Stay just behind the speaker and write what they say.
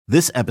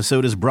This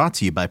episode is brought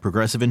to you by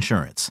Progressive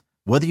Insurance.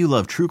 Whether you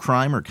love true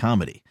crime or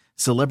comedy,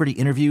 celebrity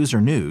interviews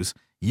or news,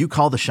 you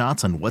call the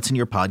shots on what's in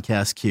your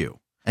podcast queue.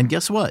 And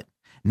guess what?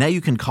 Now you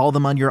can call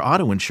them on your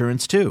auto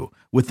insurance too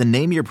with the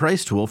Name Your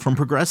Price tool from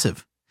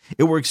Progressive.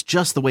 It works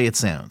just the way it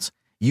sounds.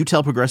 You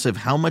tell Progressive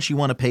how much you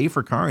want to pay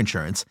for car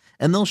insurance,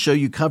 and they'll show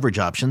you coverage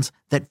options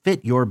that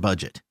fit your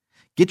budget.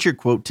 Get your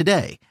quote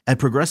today at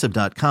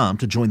Progressive.com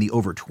to join the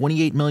over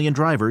 28 million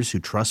drivers who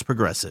trust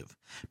Progressive.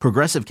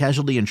 Progressive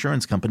Casualty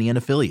Insurance Company and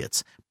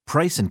Affiliates.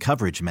 Price and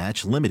coverage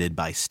match limited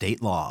by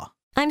state law.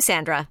 I'm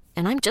Sandra,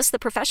 and I'm just the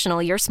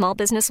professional your small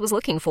business was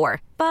looking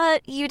for.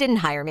 But you didn't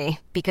hire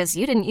me because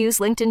you didn't use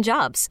LinkedIn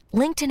Jobs.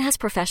 LinkedIn has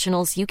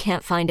professionals you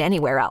can't find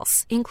anywhere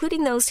else,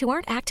 including those who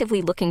aren't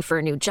actively looking for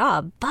a new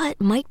job, but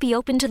might be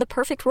open to the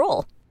perfect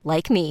role,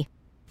 like me.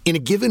 In a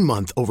given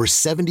month, over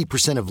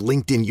 70% of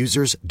LinkedIn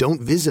users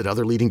don't visit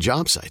other leading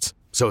job sites.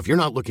 So if you're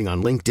not looking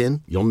on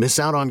LinkedIn, you'll miss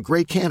out on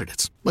great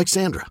candidates like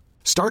Sandra.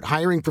 Start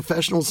hiring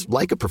professionals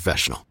like a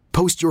professional.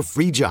 Post your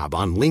free job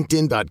on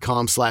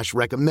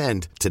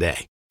linkedin.com/recommend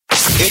today.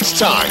 It's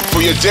time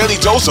for your daily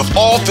dose of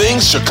all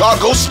things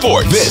Chicago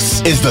sports.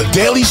 This is the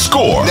Daily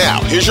Score.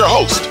 Now, here's your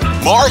host,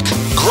 Mark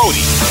Grote.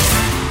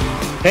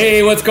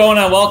 Hey, what's going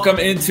on? Welcome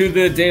into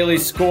the Daily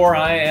Score.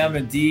 I am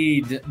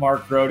indeed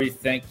Mark Grote.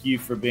 Thank you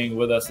for being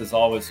with us as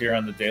always here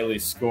on the Daily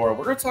Score.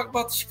 We're going to talk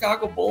about the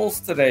Chicago Bulls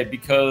today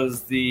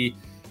because the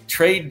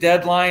trade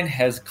deadline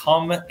has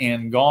come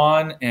and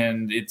gone,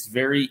 and it's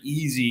very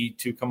easy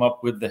to come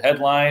up with the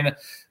headline: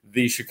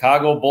 the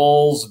Chicago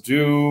Bulls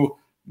do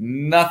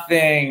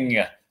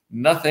nothing.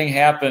 Nothing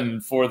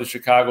happened for the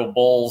Chicago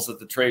Bulls at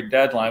the trade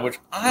deadline, which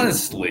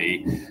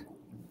honestly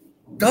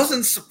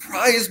doesn't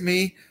surprise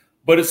me,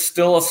 but it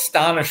still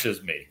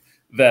astonishes me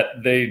that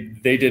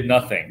they did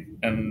nothing.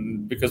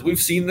 And because we've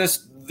seen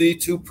this the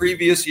two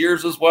previous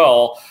years as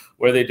well,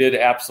 where they did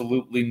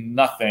absolutely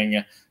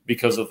nothing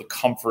because of the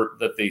comfort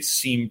that they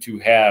seem to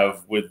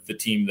have with the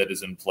team that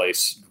is in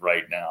place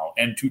right now.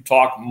 And to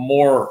talk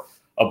more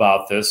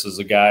about this is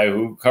a guy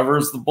who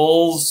covers the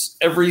Bulls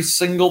every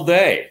single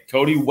day.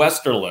 Cody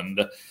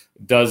Westerlund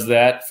does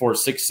that for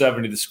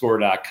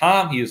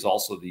 670thescore.com. He is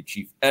also the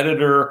chief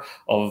editor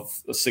of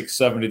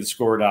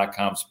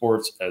 670thescore.com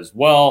sports as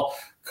well.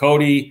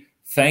 Cody,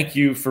 thank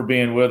you for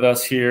being with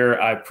us here.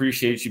 I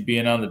appreciate you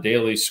being on the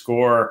Daily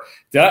Score.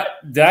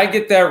 Did I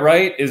get that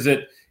right? Is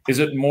it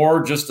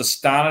more just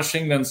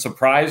astonishing than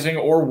surprising,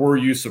 or were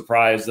you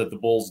surprised that the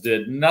Bulls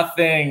did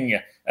nothing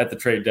at the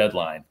trade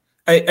deadline?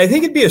 I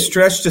think it'd be a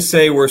stretch to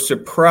say we're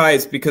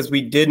surprised because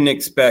we didn't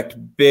expect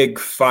big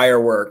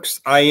fireworks.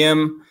 I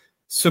am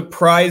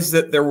surprised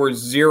that there were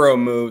zero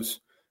moves,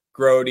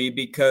 Grote,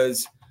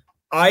 because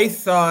I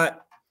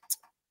thought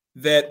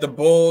that the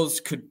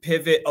Bulls could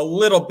pivot a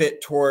little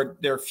bit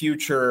toward their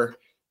future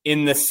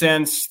in the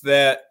sense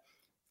that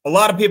a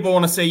lot of people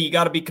want to say you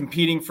got to be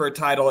competing for a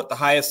title at the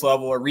highest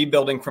level or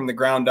rebuilding from the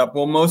ground up.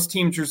 Well, most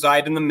teams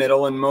reside in the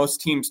middle, and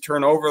most teams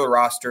turn over the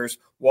rosters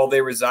while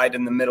they reside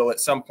in the middle at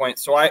some point.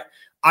 So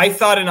I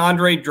thought an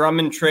Andre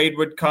Drummond trade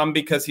would come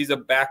because he's a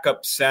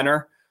backup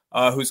center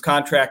whose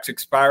contract's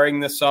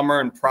expiring this summer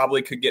and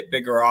probably could get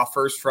bigger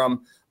offers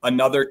from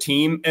another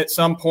team at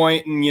some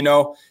point. And, you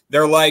know,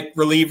 they're like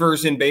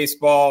relievers in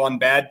baseball on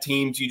bad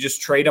teams. You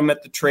just trade them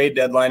at the trade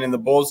deadline, and the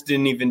Bulls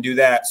didn't even do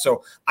that.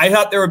 So I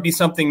thought there would be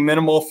something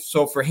minimal.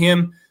 So for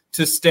him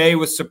to stay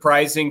was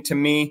surprising to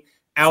me.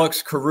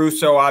 Alex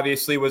Caruso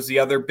obviously was the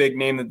other big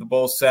name that the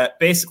Bulls set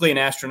basically an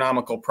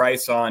astronomical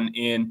price on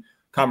in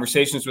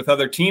conversations with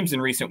other teams in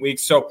recent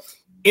weeks. So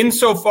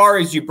insofar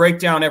as you break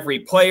down every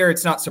player,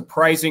 it's not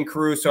surprising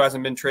Caruso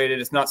hasn't been traded.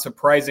 It's not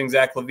surprising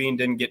Zach LaVine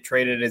didn't get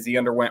traded as he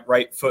underwent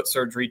right foot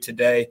surgery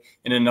today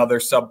in another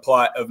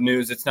subplot of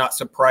news. It's not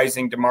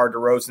surprising DeMar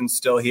DeRozan's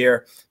still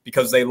here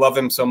because they love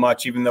him so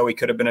much, even though he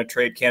could have been a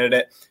trade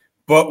candidate.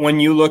 But when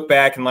you look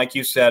back, and like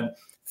you said,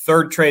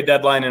 third trade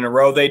deadline in a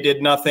row, they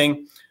did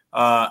nothing.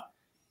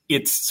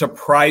 It's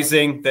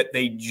surprising that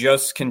they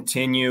just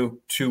continue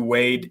to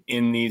wade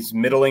in these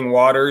middling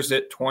waters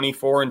at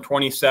 24 and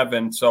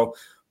 27. So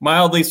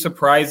mildly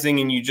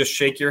surprising, and you just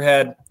shake your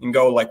head and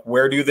go, like,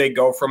 where do they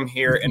go from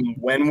here? And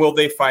when will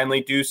they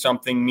finally do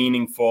something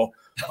meaningful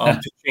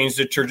to change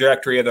the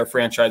trajectory of their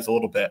franchise a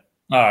little bit?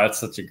 Oh, that's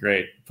such a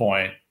great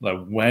point.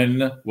 Like,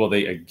 when will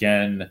they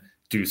again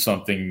do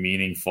something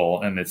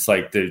meaningful? And it's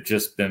like they've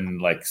just been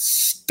like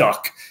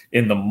stuck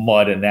in the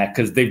mud in that,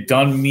 because they've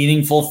done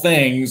meaningful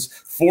things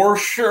for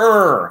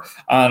sure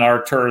on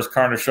Arturas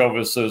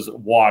Karnisovas's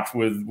watch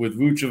with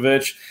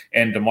Vucevic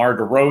and DeMar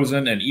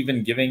DeRozan, and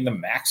even giving the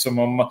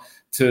maximum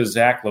to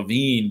Zach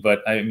LaVine.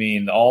 But I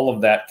mean, all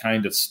of that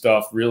kind of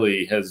stuff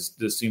really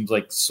this seems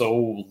like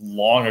so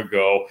long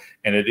ago,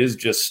 and it is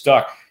just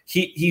stuck.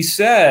 He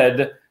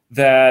said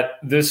that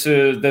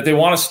that they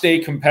want to stay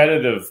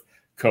competitive,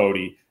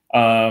 Cody.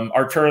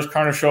 Arturas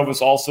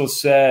Karnisovas also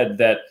said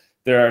that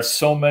there are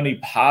so many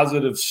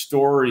positive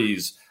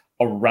stories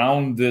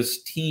around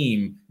this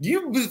team. Do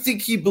you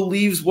think he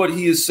believes what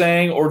he is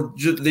saying, or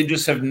they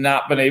just have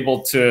not been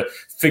able to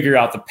figure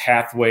out the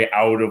pathway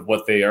out of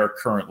what they are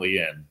currently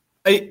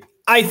in?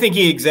 I think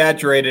he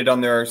exaggerated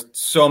on there are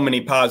so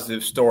many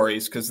positive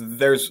stories, because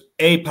there's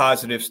a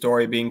positive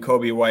story being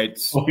Kobe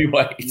White's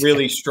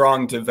really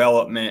strong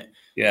development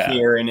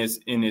here in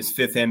his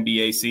fifth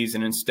NBA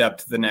season and step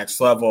to the next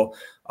level.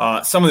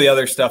 Some of the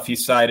other stuff he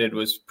cited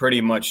was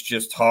pretty much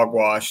just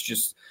hogwash,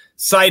 just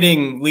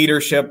citing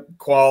leadership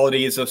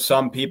qualities of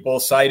some people,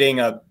 citing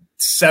a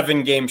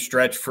 7-game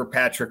stretch for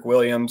Patrick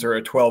Williams or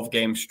a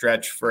 12-game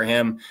stretch for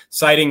him,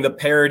 citing the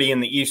parity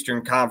in the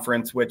Eastern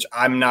Conference, which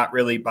I'm not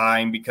really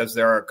buying, because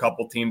there are a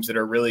couple teams that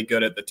are really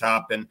good at the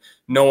top and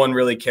no one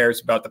really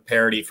cares about the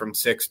parity from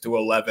 6 to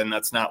 11.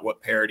 That's not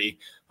what parity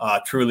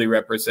truly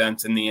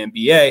represents in the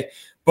NBA.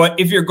 But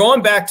if you're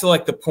going back to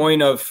like the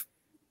point of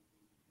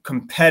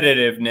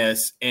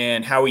competitiveness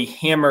and how he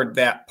hammered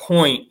that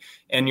point,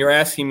 and you're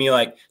asking me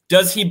like,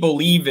 does he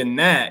believe in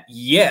that?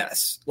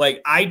 Yes.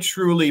 Like, I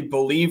truly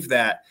believe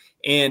that.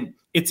 And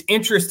it's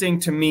interesting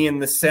to me in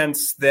the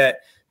sense that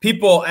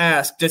people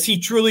ask, does he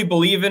truly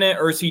believe in it,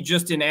 or is he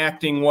just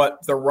enacting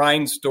what the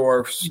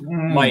Reinsdorfs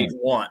might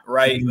want,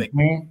 right? Like,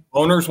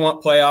 owners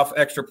want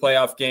extra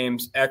playoff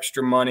games,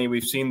 extra money.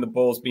 We've seen the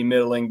Bulls be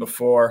middling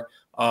before,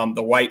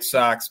 the White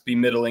Sox be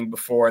middling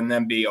before, and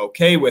then be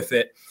okay with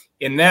it.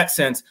 In that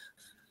sense,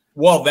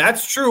 well,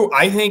 that's true.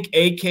 I think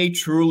AK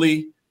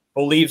truly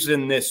believes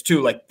in this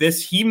too. Like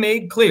this, he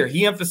made clear,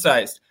 he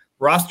emphasized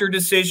roster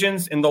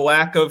decisions and the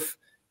lack of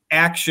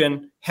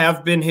action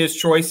have been his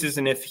choices.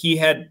 And if he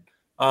had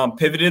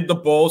pivoted the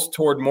Bulls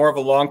toward more of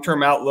a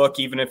long-term outlook,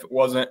 even if it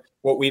wasn't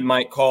what we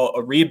might call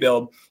a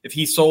rebuild, if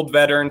he sold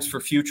veterans for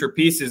future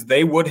pieces,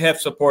 they would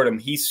have supported him.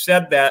 He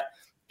said that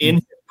in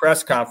his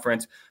press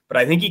conference, but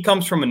I think he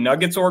comes from a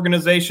Nuggets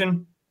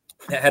organization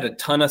that had a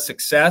ton of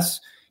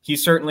success. He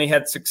certainly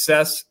had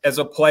success as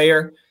a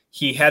player.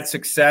 He had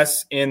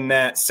success in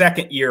that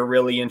second year,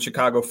 really, in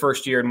Chicago,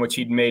 first year in which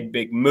he'd made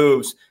big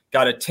moves,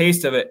 got a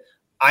taste of it.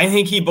 I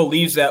think he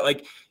believes that.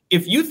 Like,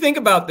 if you think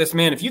about this,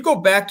 man, if you go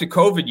back to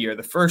COVID year,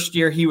 the first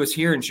year he was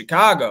here in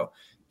Chicago,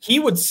 he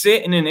would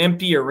sit in an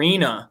empty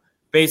arena,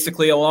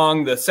 basically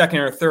along the second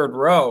or third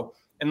row.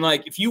 And,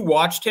 like, if you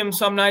watched him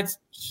some nights,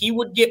 he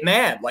would get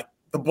mad. Like,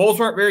 the Bulls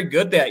weren't very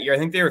good that year. I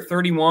think they were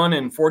 31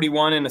 and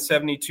 41 in a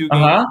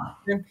 72-game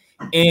season.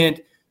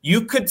 And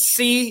you could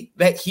see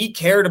that he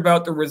cared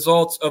about the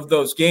results of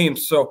those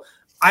games. So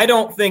I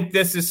don't think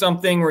this is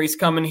something where he's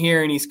coming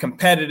here and he's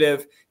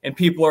competitive and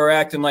people are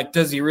acting like,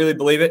 does he really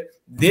believe it?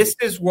 This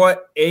is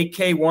what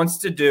AK wants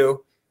to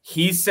do.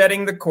 He's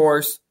setting the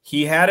course.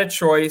 He had a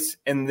choice,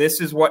 and this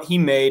is what he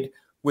made,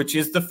 which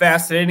is the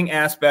fascinating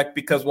aspect,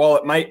 because while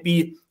it might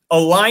be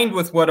aligned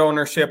with what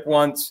ownership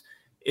wants,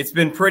 it's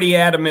been pretty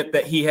adamant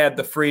that he had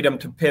the freedom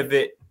to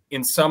pivot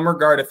in some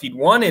regard if he'd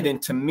wanted.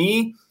 And to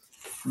me,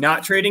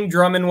 not trading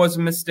Drummond was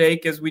a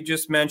mistake, as we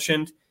just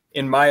mentioned,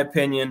 in my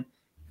opinion.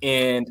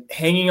 And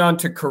hanging on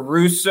to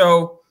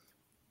Caruso,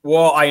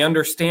 well, I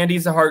understand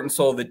he's the heart and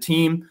soul of the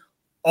team.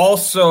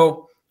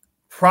 Also,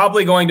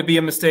 probably going to be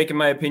a mistake, in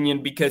my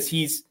opinion, because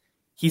he's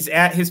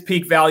at his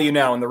peak value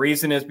now. And the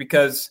reason is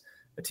because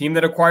the team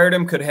that acquired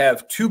him could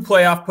have 2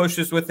 playoff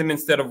pushes with him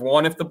instead of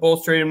 1 if the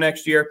Bulls trade him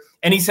next year.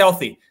 And he's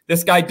healthy.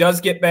 This guy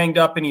does get banged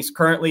up, and he's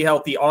currently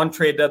healthy on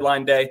trade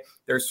deadline day.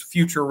 There's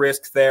future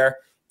risk there.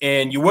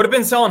 And you would have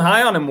been selling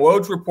high on him.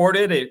 Woj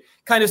reported it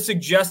kind of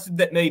suggested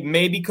that they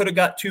maybe could have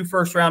got 2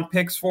 first-round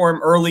picks for him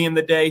early in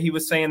the day. He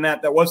was saying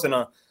that wasn't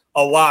a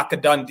lock, a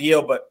done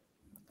deal, but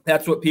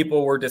that's what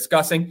people were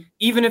discussing.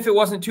 Even if it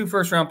wasn't 2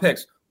 first-round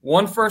picks,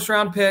 1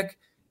 first-round pick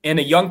and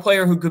a young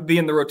player who could be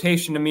in the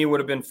rotation to me would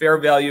have been fair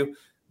value.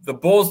 The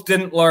Bulls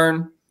didn't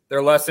learn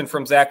their lesson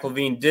from Zach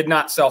LaVine, did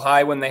not sell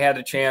high when they had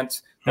a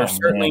chance. They're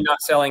certainly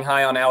not selling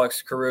high on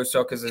Alex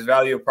Caruso because his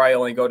value will probably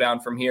only go down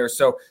from here.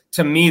 So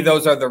to me,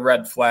 those are the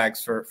red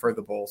flags for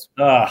the Bulls.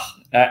 I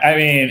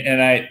mean,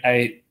 and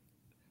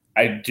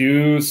I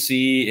do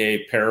see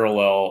a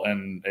parallel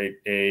and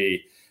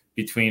a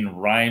between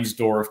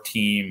Reinsdorf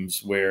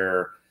teams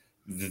where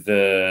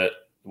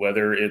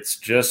whether it's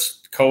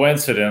just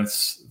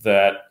coincidence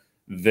that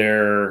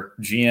their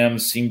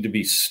GMs seem to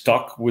be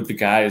stuck with the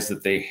guys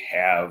that they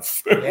have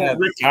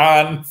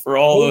on for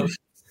all the.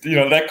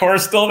 That core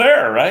is still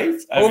there, right?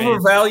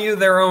 Overvalue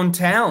their own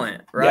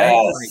talent,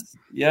 right?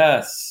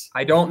 Yes.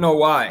 I don't know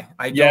why.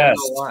 I don't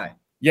know why.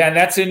 Yeah, and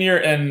that's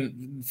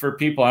and for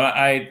people,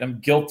 I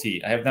am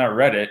guilty. I have not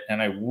read it, and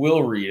I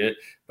will read it,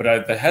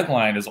 but the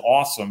headline is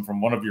awesome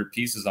from one of your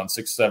pieces on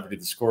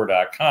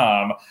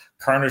 670thescore.com.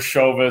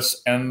 Karnisovas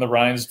and the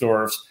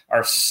Reinsdorfs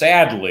are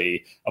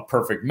sadly a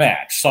perfect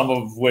match, some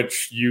of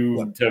which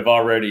you have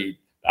already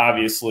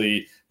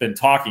obviously been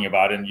talking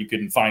about, and you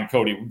can find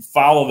Cody.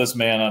 Follow this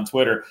man on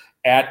Twitter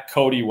at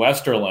Cody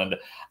Westerland.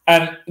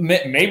 And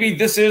maybe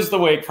this is the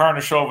way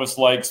Karnisovas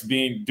likes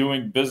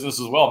doing business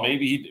as well.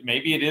 Maybe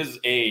it is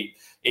a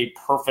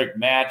perfect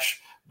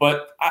match,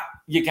 but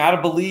you got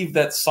to believe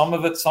that some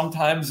of it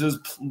sometimes is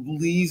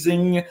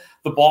pleasing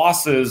the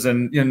bosses,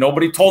 and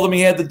nobody told him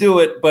he had to do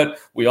it, but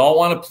we all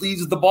want to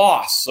please the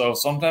boss. So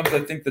sometimes I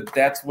think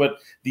that's what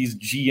these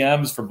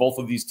GMs for both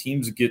of these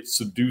teams get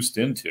seduced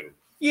into.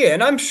 Yeah,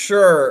 and I'm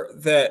sure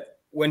that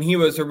when he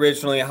was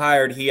originally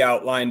hired, he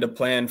outlined a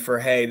plan for,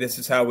 hey, this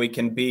is how we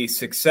can be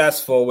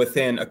successful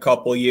within a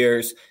couple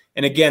years.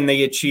 And again,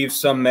 they achieved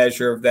some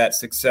measure of that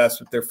success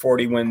with their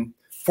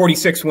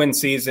 46-win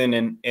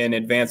season and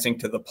advancing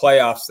to the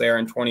playoffs there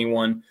in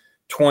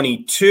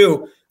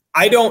 21-22.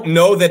 I don't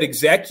know that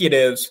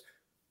executives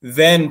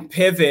then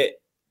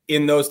pivot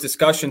in those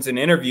discussions and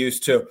interviews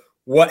to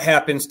what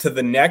happens to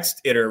the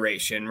next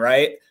iteration,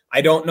 right?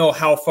 I don't know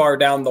how far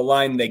down the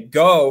line they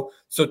go.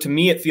 So to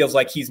me, it feels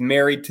like he's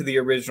married to the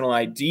original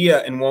idea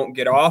and won't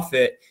get off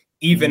it,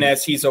 even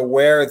as he's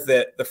aware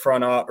that the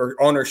front or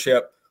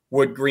ownership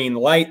would green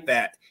light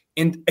that.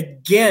 And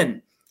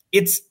again,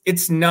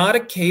 it's not a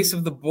case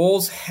of the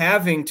Bulls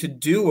having to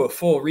do a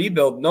full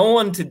rebuild. No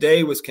one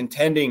today was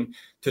contending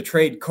to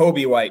trade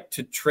Coby White,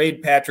 to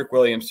trade Patrick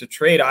Williams, to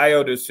trade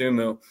Ayo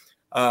Dosunmu.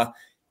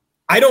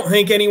 I don't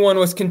think anyone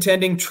was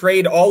contending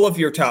trade all of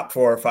your top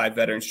 4 or 5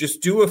 veterans.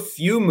 Just do a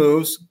few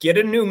moves, get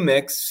a new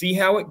mix, see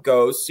how it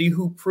goes, see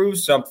who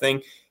proves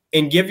something,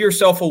 and give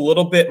yourself a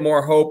little bit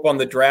more hope on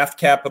the draft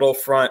capital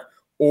front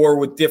or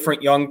with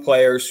different young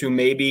players who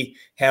maybe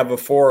have a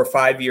 4 or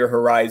 5 year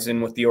horizon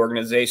with the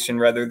organization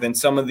rather than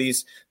some of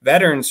these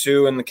veterans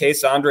who, in the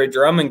case of Andre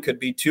Drummond, could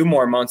be 2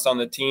 more months on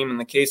the team. In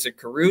the case of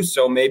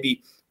Caruso,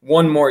 maybe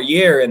 1 more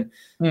year. And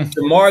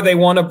DeMar, they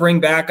want to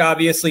bring back,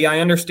 obviously. I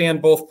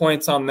understand both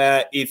points on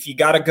that. If you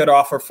got a good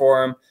offer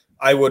for him,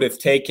 I would have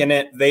taken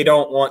it. They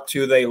don't want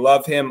to. They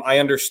love him. I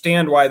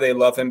understand why they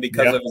love him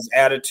because of his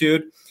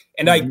attitude.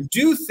 And I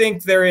do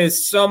think there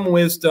is some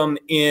wisdom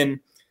in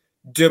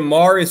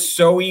DeMar is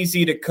so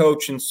easy to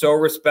coach and so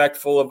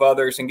respectful of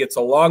others and gets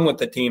along with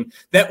the team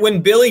that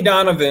when Billy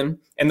Donovan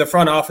and the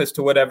front office,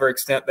 to whatever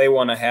extent they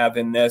want to have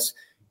in this,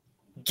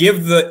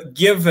 give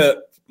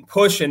a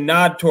push and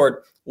nod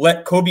toward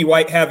let Coby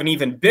White have an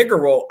even bigger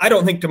role, I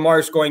don't think DeMar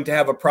is going to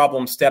have a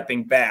problem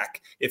stepping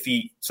back if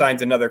he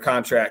signs another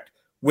contract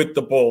with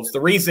the Bulls. The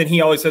reason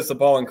he always has the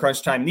ball in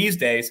crunch time these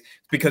days is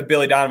because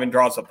Billy Donovan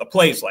draws up the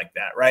plays like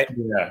that, right?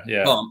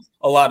 Yeah.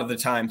 A lot of the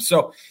time.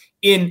 So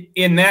in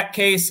that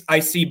case, I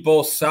see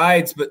both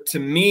sides, but to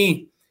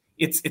me,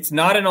 it's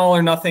not an all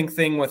or nothing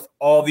thing with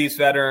all these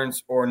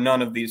veterans or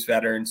none of these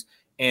veterans.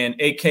 And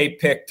AK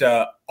picked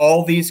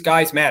all these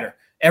guys matter.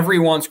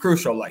 Everyone's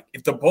crucial. Like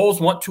if the Bulls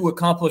want to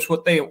accomplish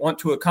what they want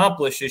to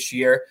accomplish this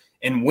year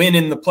and win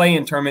in the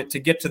play-in tournament to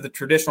get to the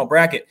traditional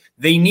bracket,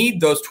 they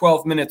need those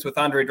 12 minutes with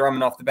Andre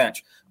Drummond off the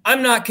bench.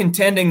 I'm not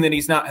contending that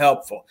he's not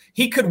helpful.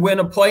 He could win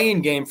a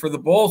play-in game for the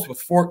Bulls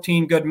with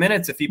 14 good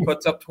minutes if he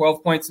puts up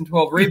 12 points and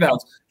 12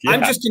 rebounds.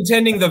 I'm just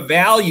contending the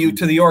value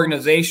to the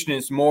organization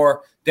is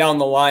more down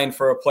the line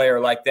for a player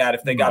like that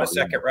if they got a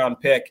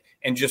second-round pick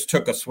and just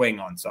took a swing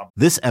on some.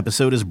 This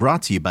episode is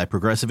brought to you by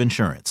Progressive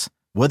Insurance.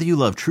 Whether you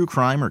love true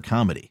crime or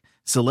comedy,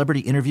 celebrity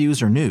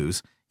interviews or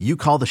news, you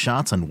call the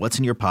shots on what's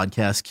in your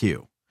podcast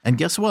queue. And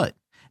guess what?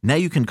 Now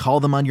you can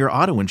call them on your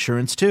auto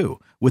insurance too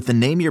with the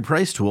Name Your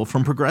Price tool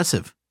from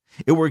Progressive.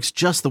 It works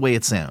just the way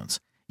it sounds.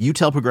 You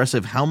tell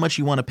Progressive how much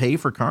you want to pay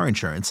for car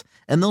insurance,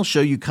 and they'll show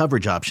you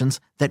coverage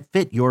options that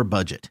fit your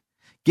budget.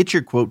 Get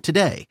your quote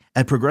today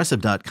at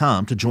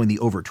Progressive.com to join the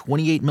over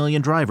 28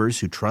 million drivers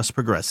who trust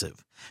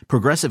Progressive.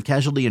 Progressive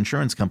Casualty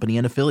Insurance Company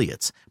and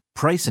Affiliates.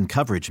 Price and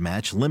coverage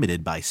match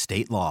limited by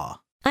state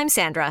law. I'm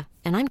Sandra,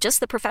 and I'm just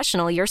the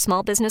professional your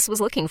small business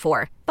was looking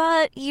for.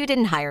 But you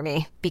didn't hire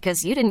me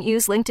because you didn't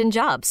use LinkedIn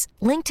Jobs.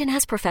 LinkedIn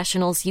has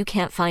professionals you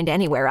can't find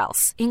anywhere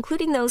else,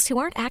 including those who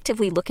aren't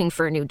actively looking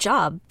for a new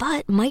job,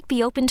 but might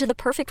be open to the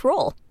perfect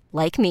role,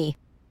 like me.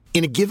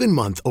 In a given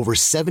month, over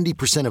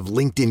 70% of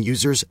LinkedIn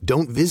users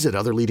don't visit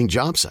other leading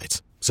job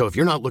sites. So if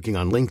you're not looking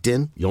on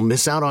LinkedIn, you'll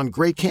miss out on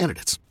great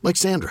candidates like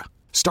Sandra.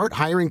 Start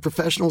hiring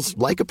professionals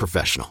like a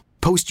professional.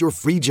 Post your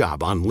free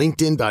job on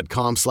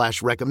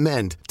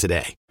linkedin.com/recommend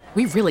today.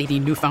 We really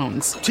need new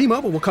phones.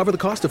 T-Mobile will cover the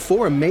cost of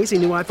 4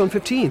 amazing new iPhone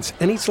 15s,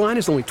 and each line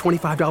is only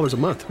 $25 a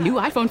month. New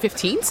iPhone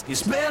 15s?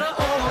 It's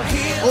better over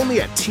here. Only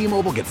at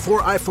T-Mobile, get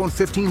 4 iPhone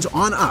 15s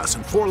on us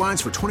and 4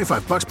 lines for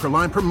 $25 per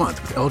line per month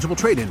with eligible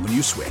trade-in when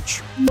you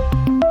switch.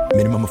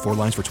 Minimum of 4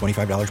 lines for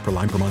 $25 per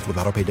line per month with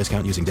autopay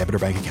discount using debit or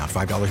bank account.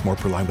 $5 more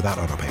per line without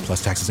autopay,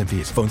 plus taxes and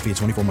fees. Phone fee at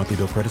 24 monthly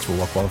bill credits for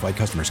well-qualified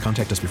customers.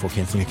 Contact us before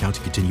canceling account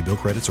to continue bill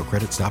credits or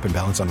credit stop and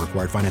balance on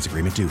required finance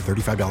agreement due.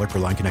 $35 per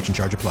line connection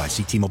charge applies.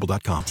 See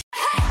T-Mobile.com.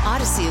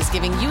 Odyssey is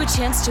giving you a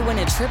chance to win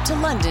a trip to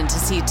London to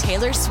see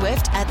Taylor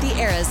Swift at the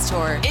Eras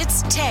Tour.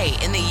 It's Tay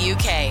in the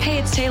UK. Hey,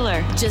 it's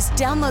Taylor. Just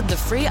download the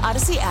free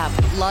Odyssey app,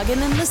 log in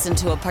and listen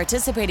to a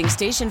participating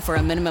station for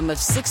a minimum of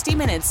 60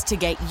 minutes to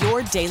get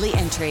your daily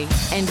entry.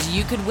 And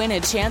you could win a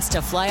chance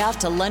to fly off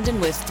to London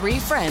with 3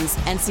 friends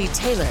and see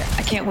Taylor.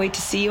 I can't wait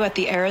to see you at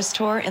the Eras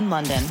Tour in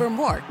London. For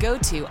more, go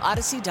to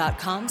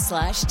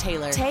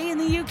odyssey.com/Taylor. Tay in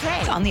the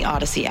UK. It's on the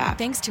Odyssey app.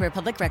 Thanks to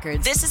Republic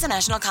Records. This is a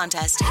national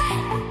contest.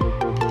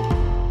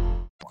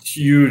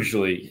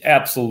 Hugely,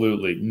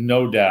 absolutely,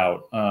 no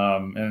doubt.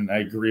 And I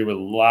agree with a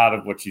lot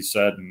of what you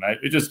said. And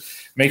it just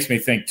makes me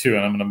think, too,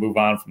 and I'm going to move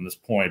on from this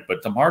point,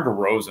 but DeMar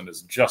DeRozan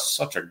is just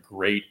such a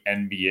great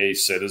NBA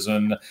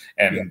citizen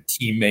and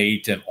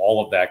teammate and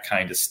all of that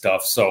kind of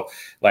stuff. So,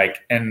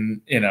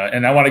 and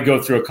I want to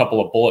go through a couple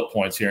of bullet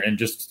points here and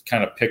just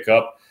kind of pick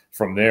up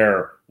from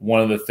there.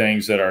 One of the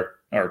things that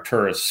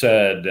Arturas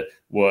said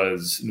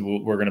was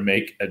we're going to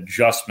make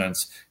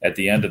adjustments at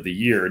the end of the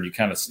year, and you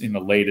kind of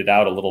laid it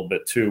out a little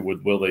bit too.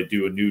 With will they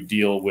do a new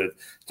deal with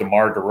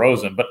DeMar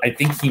DeRozan? But I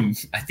think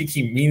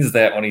he means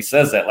that when he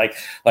says that. Like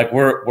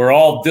we're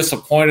all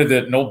disappointed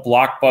that no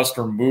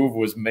blockbuster move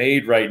was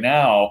made right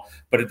now,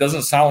 but it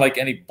doesn't sound like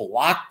any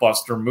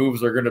blockbuster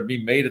moves are going to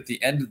be made at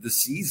the end of the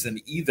season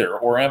either.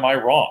 Or am I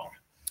wrong?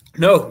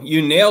 No,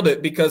 you nailed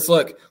it, because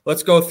look,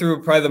 let's go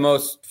through probably the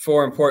most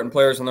 4 important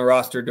players on the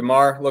roster.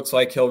 DeMar looks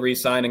like he'll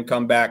re-sign and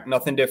come back.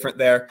 Nothing different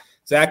there.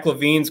 Zach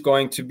LaVine's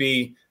going to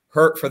be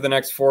hurt for the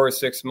next 4 or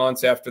 6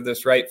 months after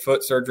this right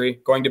foot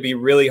surgery. Going to be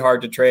really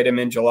hard to trade him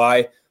in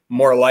July,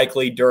 more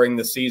likely during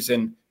the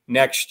season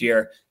next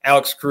year.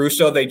 Alex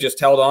Caruso, they just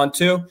held on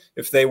to.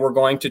 If they were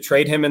going to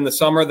trade him in the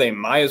summer, they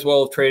might as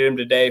well have traded him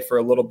today for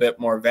a little bit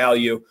more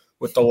value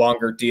with the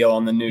longer deal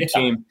on the new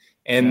team.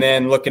 And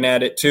then looking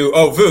at it too,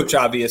 Vooch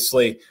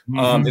obviously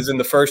is in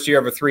the first year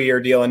of a 3-year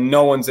deal, and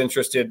no one's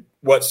interested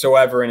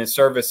whatsoever in his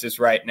services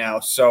right now.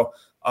 So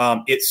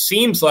it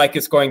seems like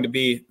it's going to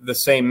be the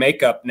same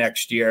makeup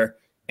next year,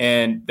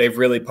 and they've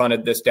really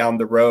punted this down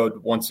the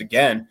road once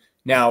again.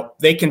 Now,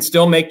 they can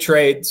still make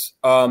trades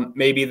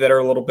maybe that are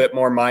a little bit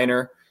more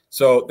minor,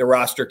 so the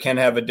roster can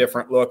have a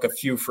different look, a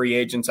few free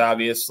agents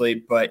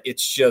obviously, but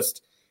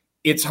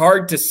it's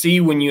hard to see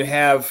when you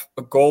have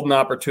a golden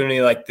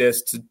opportunity like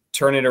this to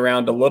turn it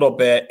around a little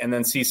bit and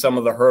then see some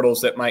of the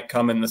hurdles that might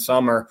come in the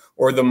summer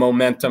or the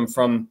momentum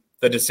from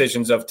the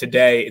decisions of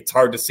today. It's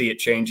hard to see it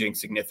changing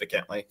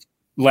significantly.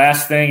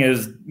 Last thing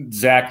is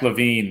Zach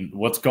LaVine.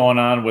 What's going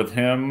on with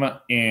him,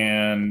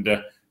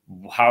 and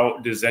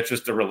how is that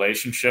just a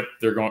relationship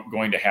they're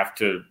going to have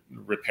to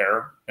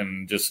repair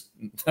and just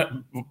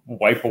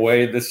wipe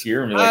away this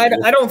year?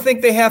 I don't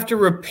think they have to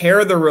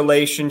repair the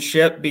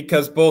relationship,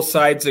 because both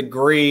sides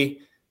agree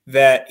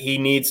that he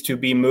needs to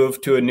be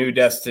moved to a new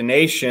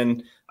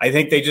destination. I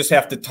think they just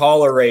have to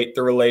tolerate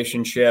the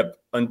relationship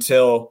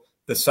until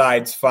the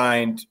sides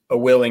find a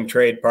willing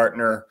trade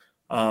partner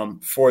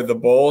for the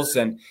Bulls.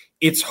 And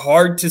it's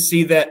hard to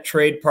see that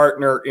trade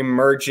partner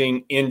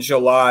emerging in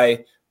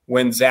July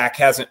when Zach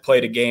hasn't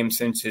played a game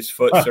since his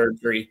foot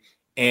surgery.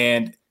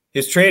 And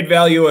his trade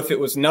value, if it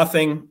was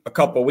nothing a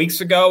couple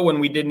weeks ago when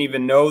we didn't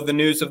even know the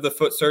news of the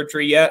foot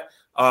surgery yet,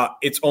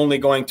 it's only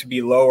going to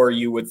be lower,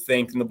 you would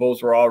think. And the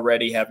Bulls were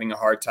already having a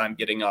hard time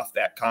getting off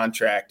that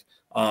contract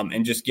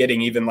and just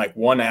getting even like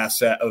one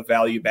asset of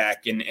value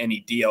back in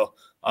any deal.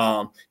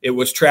 It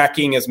was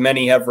tracking, as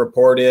many have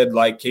reported,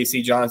 like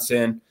Casey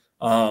Johnson,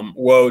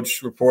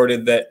 Woj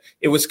reported that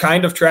it was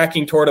kind of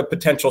tracking toward a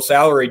potential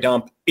salary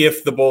dump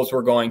if the Bulls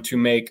were going to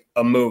make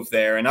a move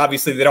there. And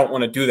obviously they don't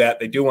want to do that.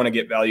 They do want to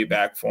get value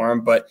back for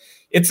him, but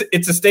it's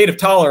a state of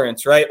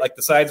tolerance, right? Like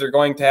the sides are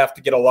going to have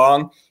to get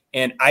along.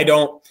 And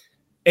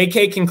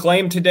AK can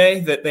claim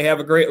today that they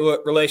have a great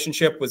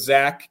relationship with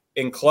Zach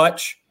in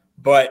Clutch,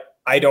 but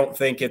I don't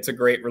think it's a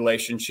great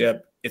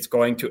relationship. It's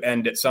going to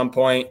end at some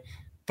point,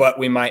 but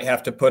we might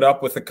have to put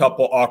up with a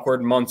couple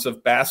awkward months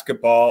of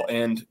basketball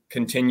and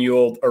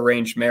continual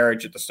arranged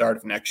marriage at the start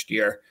of next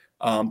year.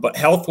 But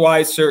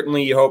health-wise,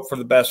 certainly you hope for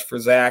the best for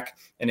Zach,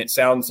 and it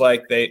sounds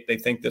like they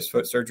think this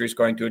foot surgery is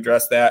going to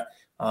address that.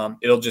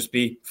 It'll just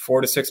be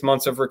 4 to 6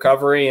 months of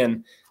recovery,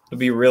 and it'll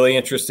be really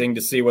interesting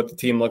to see what the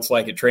team looks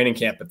like at training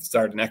camp at the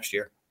start of next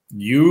year.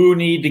 You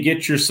need to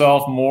get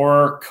yourself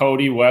more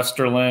Cody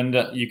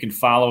Westerlund. You can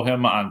follow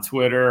him on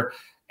Twitter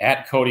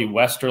at Cody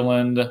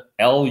Westerlund,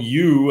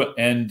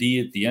 L-U-N-D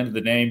at the end of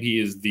the name. He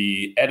is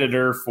the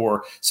editor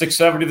for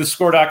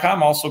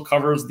 670thescore.com, also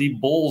covers the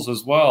Bulls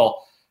as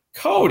well.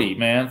 Cody,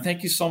 man,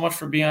 thank you so much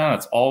for being on.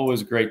 It's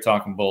always great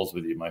talking Bulls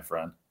with you, my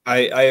friend.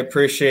 I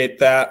appreciate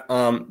that.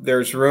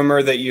 There's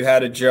rumor that you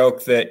had a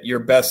joke that your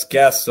best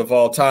guest of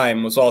all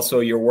time was also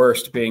your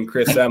worst, being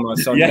Chris Emma.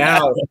 So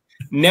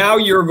now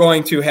you're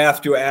going to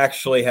have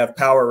actually have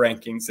power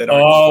rankings.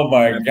 Oh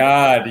my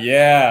God.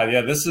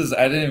 Yeah. This is,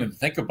 I didn't even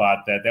think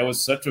about that. That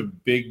was such a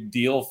big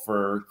deal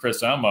for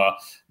Chris Emma,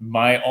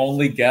 my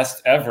only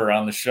guest ever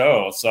on the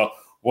show. So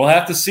we'll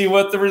have to see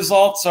what the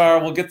results are.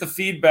 We'll get the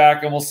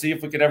feedback and we'll see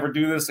if we could ever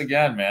do this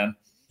again, man.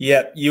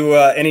 Yeah, you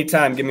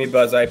anytime, give me a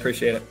buzz. I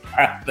appreciate it.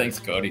 Thanks,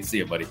 Cody. See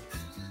you, buddy.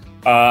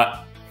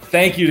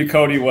 Thank you to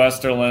Cody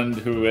Westerlund,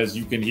 who, as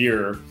you can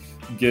hear,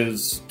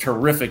 gives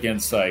terrific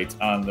insight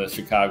on the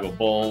Chicago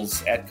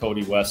Bulls at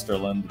Cody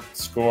Westerlund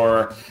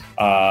Score.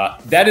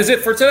 That is it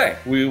for today.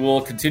 We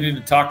will continue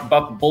to talk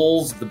about the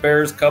Bulls, the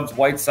Bears, Cubs,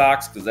 White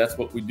Sox, because that's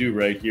what we do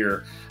right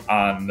here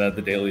on the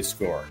Daily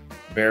Score.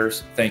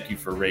 Bears, thank you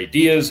for Ray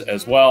Diaz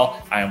as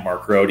well. I am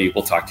Mark Grote.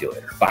 We'll talk to you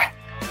later. Bye.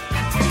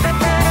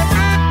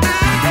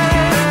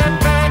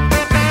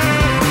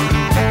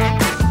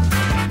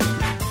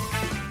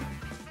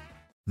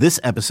 This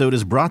episode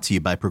is brought to you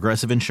by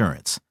Progressive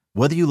Insurance.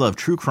 Whether you love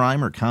true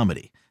crime or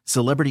comedy,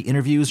 celebrity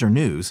interviews or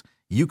news,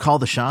 you call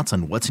the shots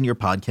on what's in your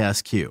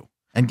podcast queue.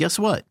 And guess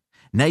what?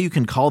 Now you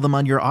can call them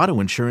on your auto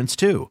insurance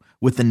too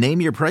with the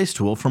Name Your Price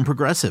tool from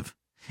Progressive.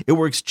 It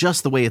works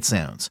just the way it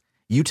sounds.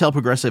 You tell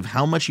Progressive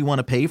how much you want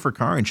to pay for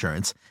car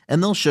insurance,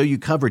 and they'll show you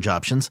coverage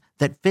options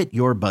that fit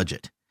your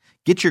budget.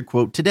 Get your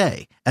quote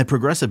today at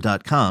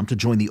Progressive.com to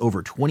join the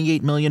over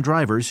 28 million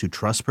drivers who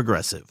trust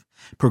Progressive.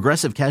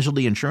 Progressive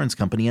Casualty Insurance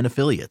Company and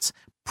Affiliates.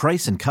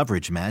 Price and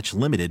coverage match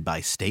limited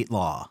by state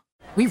law.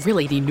 We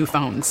really need new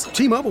phones.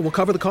 T-Mobile will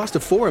cover the cost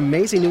of 4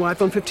 amazing new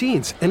iPhone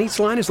 15s, and each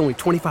line is only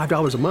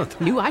 $25 a month.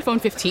 New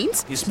iPhone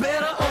 15s? It's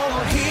better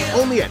over here.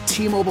 Only at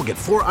T-Mobile, get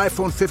 4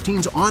 iPhone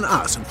 15s on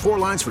us and 4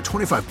 lines for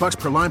 $25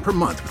 per line per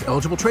month with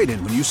eligible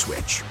trade-in when you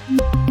switch.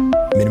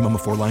 Minimum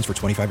of 4 lines for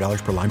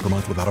 $25 per line per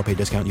month with autopay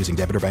discount using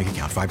debit or bank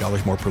account.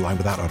 $5 more per line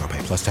without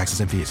autopay, plus taxes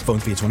and fees. Phone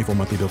fee at 24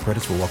 monthly bill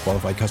credits for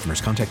well-qualified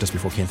customers. Contact us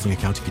before canceling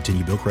account to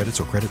continue bill credits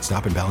or credit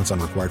stop and balance on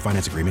required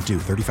finance agreement due.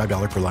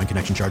 $35 per line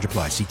connection charge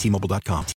applies. See T-Mobile.com.